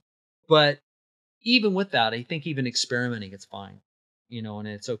classroom? But even with that, I think even experimenting, it's fine, and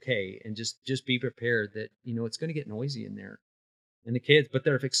it's okay. And just be prepared that, it's going to get noisy in there and the kids, but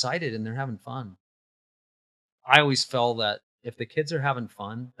they're excited and they're having fun. I always felt that if the kids are having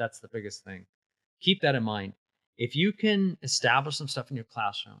fun, that's the biggest thing. Keep that in mind. If you can establish some stuff in your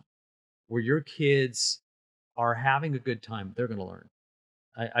classroom where your kids are having a good time, they're going to learn.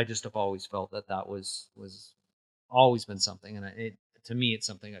 I just have always felt that was always been something. And to me, it's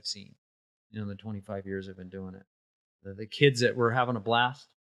something I've seen, in the 25 years I've been doing it. The kids that were having a blast,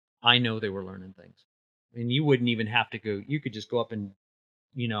 I know they were learning things. And you wouldn't even have to go. You could just go up and,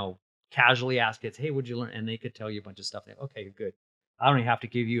 casually ask kids, hey, what'd you learn? And they could tell you a bunch of stuff. Okay, good. I don't even have to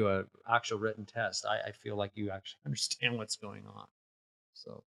give you a actual written test. I feel like you actually understand what's going on.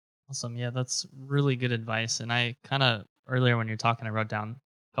 So awesome. Yeah, that's really good advice. And I kind of earlier when you're talking, I wrote down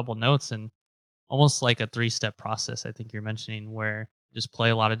a couple notes, and almost like a 3-step process I think you're mentioning, where just play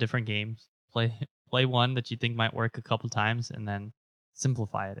a lot of different games, play one that you think might work a couple times, and then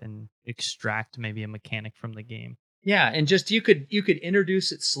simplify it and extract maybe a mechanic from the game. Yeah, and just you could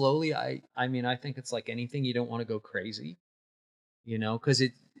introduce it slowly. I think it's like anything, you don't want to go crazy, because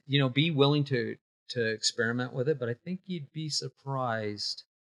it, be willing to experiment with it. But I think you'd be surprised,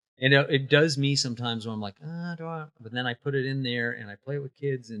 and it does me sometimes when I'm like, but then I put it in there and I play it with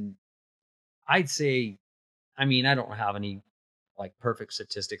kids, and I'd say, I don't have any like perfect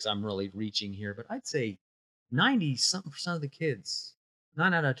statistics. I'm really reaching here, but I'd say 90-something% of the kids,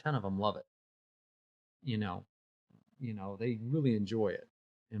 9 out of 10 of them love it. They really enjoy it.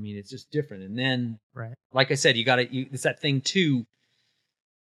 It's just different. And then, right, like I said, it's that thing too.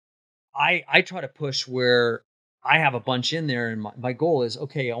 I try to push where I have a bunch in there, and my goal is,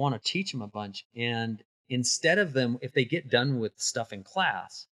 okay, I want to teach them a bunch. And instead of them, if they get done with stuff in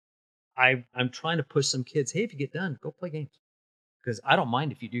class, I'm trying to push some kids, hey, if you get done, go play games. Because I don't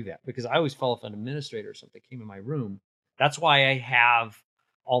mind if you do that. Because I always felt if an administrator or something came in my room, that's why I have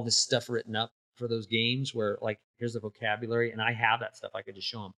all this stuff written up for those games where, like, here's the vocabulary, and I have that stuff. I could just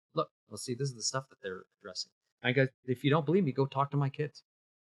show them, look, let's see, this is the stuff that they're addressing. I go, if you don't believe me, go talk to my kids.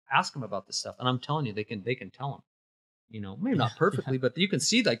 Ask them about this stuff. And I'm telling you, they can tell them. You know, maybe not perfectly, but you can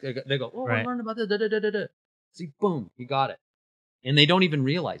see, like, they go, oh, I learned about this. Da, da, da, da, da. See, boom, you got it. And they don't even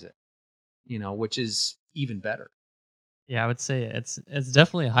realize it, you know, which is even better. Yeah, I would say it's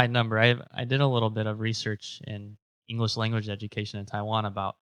definitely a high number. I did a little bit of research in English language education in Taiwan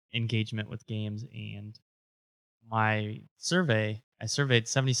about engagement with games, and I surveyed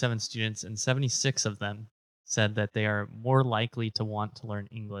 77 students, and 76 of them said that they are more likely to want to learn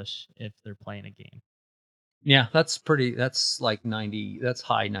English if they're playing a game. Yeah, that's like 90, that's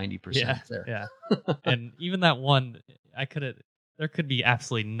high 90% there. Yeah. And even that one, there could be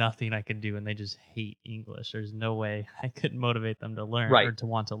absolutely nothing I could do, and they just hate English. There's no way I could motivate them to learn or to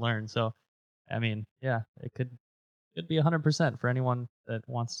want to learn. So, I mean, yeah, it could be 100% for anyone that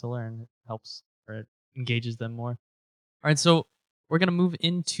wants to learn. It helps, or it engages them more. All right, so we're going to move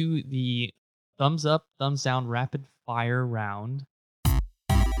into the thumbs up, thumbs down rapid fire round.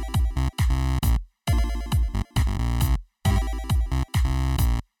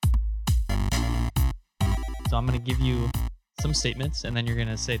 So I'm going to give you some statements, and then you're going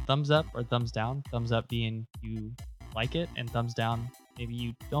to say thumbs up or thumbs down. Thumbs up being you like it, and thumbs down, maybe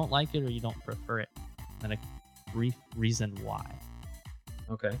you don't like it or you don't prefer it. And then a brief reason why.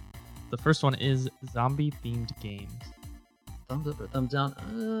 Okay. The first one is zombie-themed games. Thumbs up or thumbs down?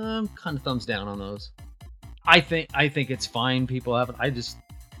 I'm kind of thumbs down on those. I think it's fine. People have it.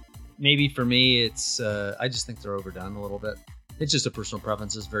 Maybe for me, it's I just think they're overdone a little bit. It's just a personal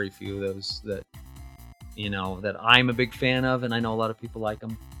preference. There's very few of those that, you know, that I'm a big fan of, and I know a lot of people like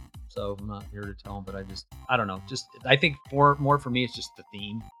them. So I'm not here to tell them, but I don't know. Just I think more for me, it's just the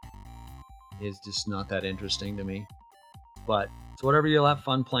theme is just not that interesting to me. But it's whatever you'll have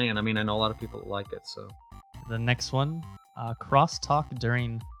fun playing. I mean, I know a lot of people that like it. So the next one, crosstalk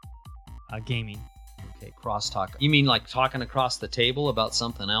during gaming. Okay, crosstalk. You mean like talking across the table about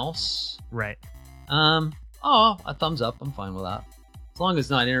something else? Right. A thumbs up. I'm fine with that. As long as it's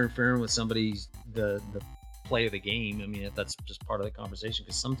not interfering with somebody's the play of the game. I mean, if that's just part of the conversation,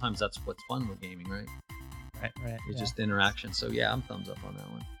 because sometimes that's what's fun with gaming, right? Right. It's just interaction. So yeah, I'm thumbs up on that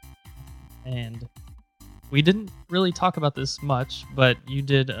one. And we didn't really talk about this much, but you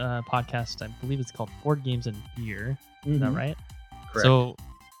did a podcast, I believe it's called Board Games and Beer. Is that right? Correct. So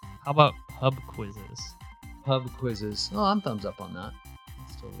how about pub quizzes? Pub quizzes. Oh, I'm thumbs up on that.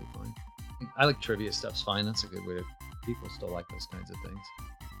 That's totally fine. I like trivia stuff's fine. That's a good way to... People still like those kinds of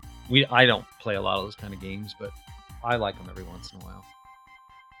things. I don't play a lot of those kind of games, but I like them every once in a while.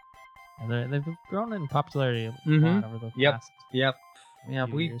 And they've grown in popularity a lot over the past Yeah,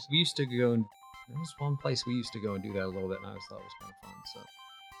 we years. used to go, and there was one place we used to go and do that a little bit, and I always thought it was kind of fun. So,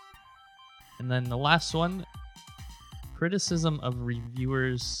 and then the last one, criticism of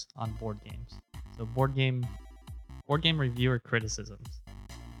reviewers on board games. So board game reviewer criticisms.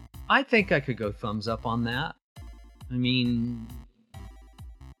 I think I could go thumbs up on that. I mean,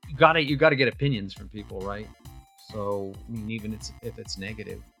 you gotta get opinions from people, right? So, I mean, even if it's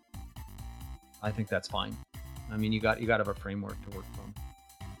negative, I think that's fine. I mean, you got to have a framework to work from.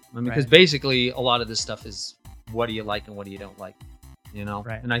 I mean, because basically a lot of this stuff is what do you like and what do you don't like, you know?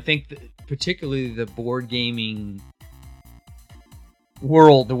 Right. And I think that particularly the board gaming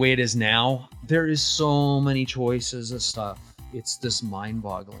world, the way it is now, there is so many choices of stuff. It's just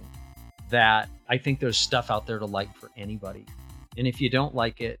mind-boggling that I think there's stuff out there to like for anybody. And if you don't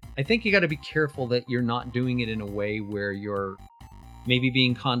like it, I think you got to be careful that you're not doing it in a way where you're maybe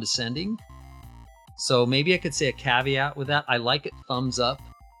being condescending. So maybe I could say a caveat with that. I like it thumbs up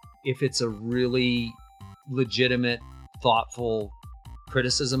if it's a really legitimate, thoughtful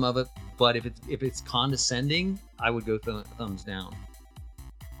criticism of it. But if it's condescending, I would go thumbs down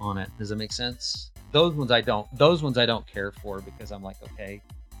on it. Does it make sense? Those ones I don't care for, because I'm like, okay,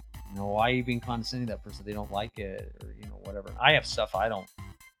 you know, why are you being condescending to that person? They don't like it, or, you know, whatever. I have stuff I don't,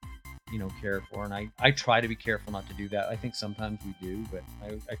 you know, care for, and I try to be careful not to do that. I think sometimes we do, but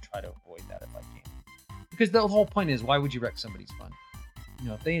I try to avoid that if I can. Because the whole point is, why would you wreck somebody's fun? You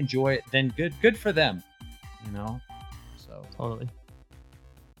know, if they enjoy it, then good for them, you know? So totally.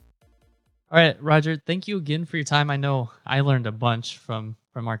 All right, Roger, thank you again for your time. I know I learned a bunch from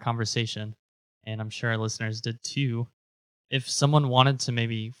our conversation, and I'm sure our listeners did too. If someone wanted to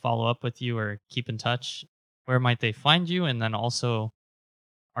maybe follow up with you or keep in touch, where might they find you? And then also,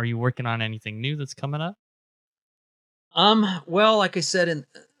 are you working on anything new that's coming up? Well, like I said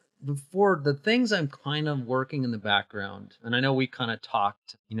before, the things I'm kind of working in the background, and I know we kind of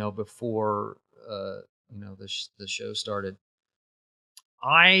talked, before the show started.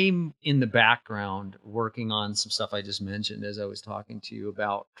 I'm in the background working on some stuff I just mentioned as I was talking to you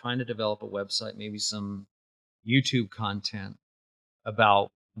about trying to develop a website, maybe some YouTube content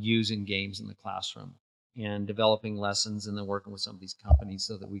about using games in the classroom and developing lessons and then working with some of these companies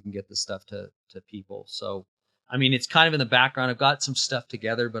so that we can get this stuff to people. So, I mean, it's kind of in the background. I've got some stuff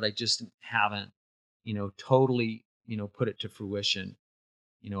together, but I just haven't, totally, put it to fruition,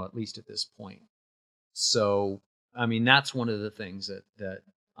 at least at this point. So, I mean, that's one of the things that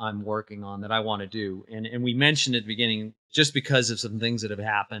I'm working on that I want to do. And we mentioned at the beginning, just because of some things that have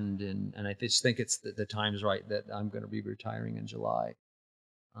happened, and I just think it's the time's right that I'm going to be retiring in July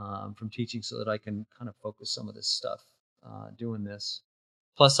from teaching so that I can kind of focus some of this stuff doing this.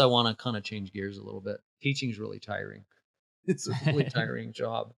 Plus, I want to kind of change gears a little bit. Teaching is really tiring. It's a really tiring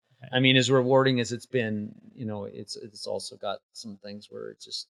job. I mean, as rewarding as it's been, it's also got some things where it's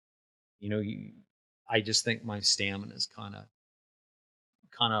just, I just think my stamina is kind of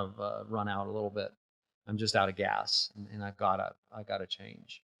run out a little bit. I'm just out of gas, and I gotta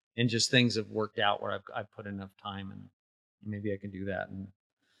change. And just things have worked out where I've put enough time, and maybe I can do that. And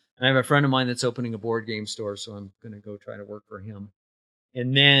I have a friend of mine that's opening a board game store, so I'm gonna go try to work for him,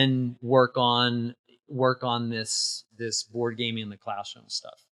 and then work on this board gaming in the classroom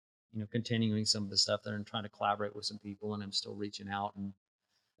stuff. Continuing some of the stuff there and trying to collaborate with some people, and I'm still reaching out. And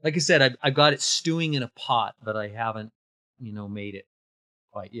like I said, I got it stewing in a pot, but I haven't, made it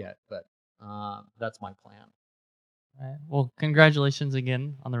quite yet. But that's my plan. Right. Well, congratulations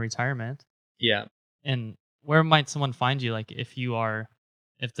again on the retirement. Yeah. And where might someone find you? Like if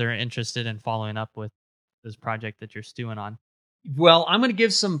they're interested in following up with this project that you're stewing on. Well, I'm going to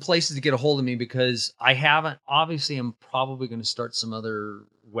give some places to get a hold of me because I haven't. Obviously, I'm probably going to start some other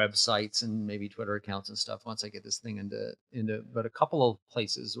websites and maybe Twitter accounts and stuff once I get this thing into. But a couple of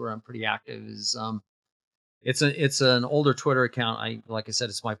places where I'm pretty active is it's an older Twitter account. Like I said,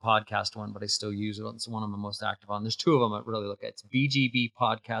 it's my podcast one, but I still use it. It's one I'm the most active on. There's two of them I really look at. It's BGB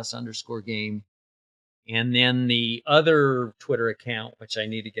podcast _game. And then the other Twitter account, which I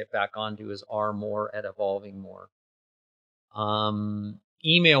need to get back onto, is rmore@evolvingmore.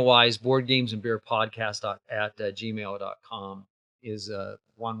 Email wise, boardgamesandbeerpodcast@gmail.com is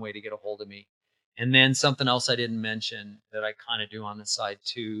one way to get a hold of me. And then something else I didn't mention that I kind of do on the side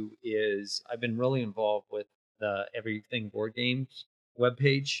too is I've been really involved with the Everything Board Games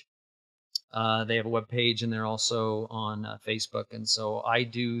webpage. They have a webpage and they're also on Facebook. And so I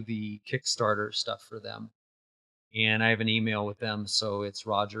do the Kickstarter stuff for them. And I have an email with them. So it's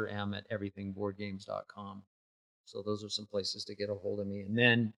rogerm@everythingboardgames.com. So those are some places to get a hold of me. And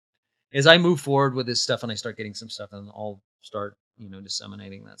then as I move forward with this stuff and I start getting some stuff, and I'll start,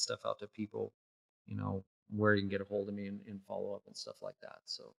 disseminating that stuff out to people, where you can get a hold of me and follow up and stuff like that.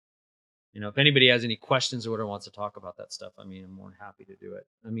 So, if anybody has any questions or whatever wants to talk about that stuff, I mean, I'm more than happy to do it.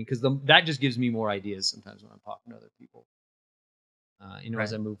 I mean, because that just gives me more ideas sometimes when I'm talking to other people, right.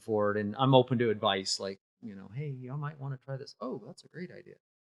 As I move forward. And I'm open to advice like, hey, I might want to try this. Oh, that's a great idea.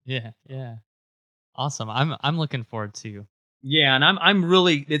 Yeah. Yeah. Awesome. I'm looking forward to. Yeah, and I'm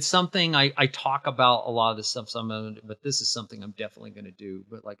really, it's something I talk about a lot of this stuff, but this is something I'm definitely going to do.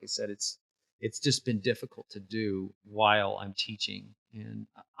 But like I said, it's just been difficult to do while I'm teaching. And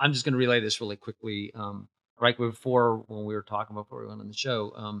I'm just going to relay this really quickly. Right before when we were talking before we went on the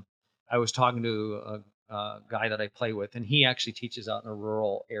show, I was talking to a guy that I play with, and he actually teaches out in a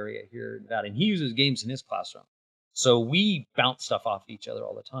rural area here in Nevada, and he uses games in his classroom. So we bounce stuff off each other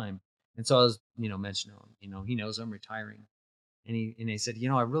all the time. And so I was, mentioning him, he knows I'm retiring. And he said,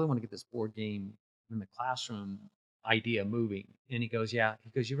 I really want to get this board game in the classroom idea moving. And he goes, yeah. He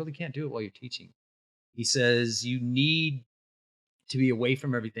goes, you really can't do it while you're teaching. He says, you need to be away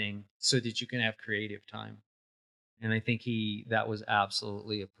from everything so that you can have creative time. And I think that was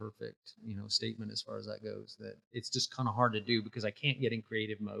absolutely a perfect, statement as far as that goes, that it's just kind of hard to do because I can't get in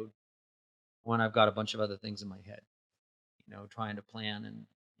creative mode when I've got a bunch of other things in my head, trying to plan and,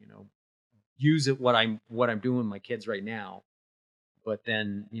 use it what I'm doing with my kids right now. But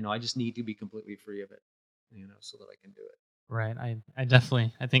then, I just need to be completely free of it, so that I can do it. Right.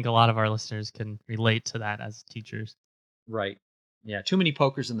 I think a lot of our listeners can relate to that as teachers. Right. Yeah. Too many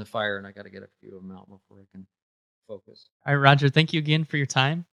pokers in the fire, and I got to get a few of them out before I can focus. All right, Roger, thank you again for your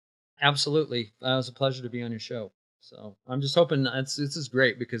time. Absolutely. It was a pleasure to be on your show. So I'm just hoping this is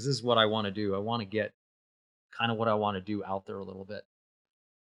great because this is what I want to do. I want to get kind of what I want to do out there a little bit.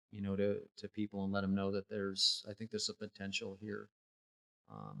 to people and let them know that I think there's some potential here,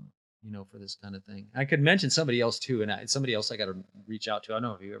 for this kind of thing. I could mention somebody else too, and somebody else I got to reach out to. I don't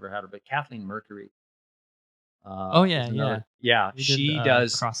know if you ever had her, but Kathleen Mercury. Yeah. She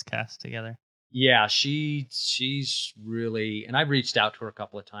does Crosscast together. Yeah, she's really, and I've reached out to her a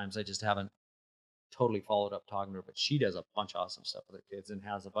couple of times. I just haven't totally followed up talking to her, but she does a bunch of awesome stuff with her kids and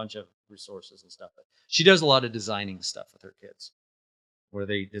has a bunch of resources and stuff. But she does a lot of designing stuff with her kids, where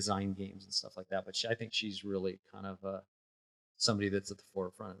they design games and stuff like that. But I think she's really kind of somebody that's at the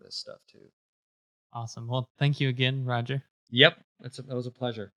forefront of this stuff too. Awesome. Well, thank you again, Roger. Yep, that was a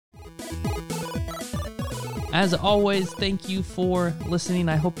pleasure. As always, thank you for listening.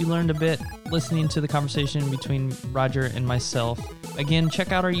 I hope you learned a bit listening to the conversation between Roger and myself. Again,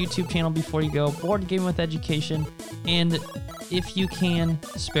 check out our YouTube channel before you go, Board Gaming with Education. And if you can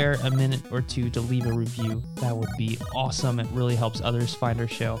spare a minute or two to leave a review, that would be awesome. It really helps others find our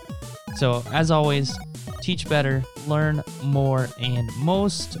show. So as always, teach better, learn more, and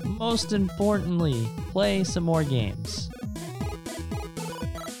most importantly, play some more games.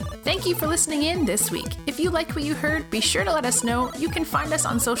 Thank you for listening in this week. If you liked what you heard, be sure to let us know. You can find us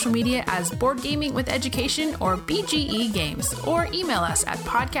on social media as Board Gaming with Education or BGE Games, or email us at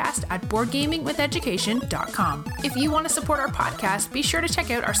podcast@boardgamingwitheducation.com. If you want to support our podcast, be sure to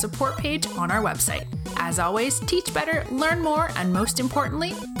check out our support page on our website. As always, teach better, learn more, and most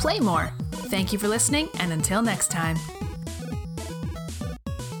importantly, play more. Thank you for listening, and until next time.